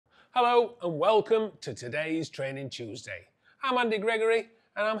Hello and welcome to today's Training Tuesday. I'm Andy Gregory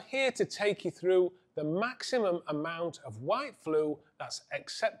and I'm here to take you through the maximum amount of white flue that's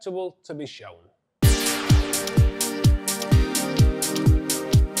acceptable to be shown.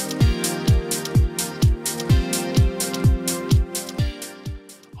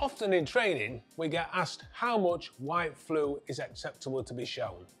 Often in training, we get asked how much white flue is acceptable to be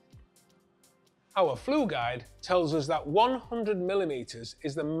shown. Our flue guide tells us that 100 millimeters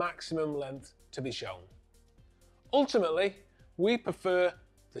is the maximum length to be shown. Ultimately, we prefer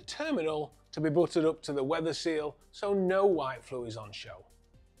the terminal to be buttered up to the weather seal so no white flue is on show.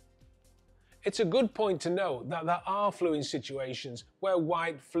 It's a good point to note that there are fluing situations where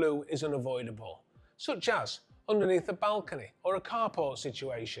white flue is unavoidable, such as underneath a balcony or a carport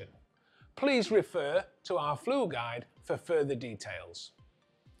situation. Please refer to our flue guide for further details.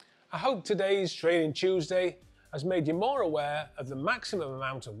 I hope today's Training Tuesday has made you more aware of the maximum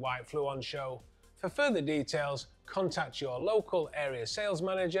amount of white flue on show. For further details, contact your local area sales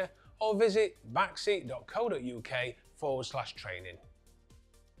manager or visit baxi.co.uk/training.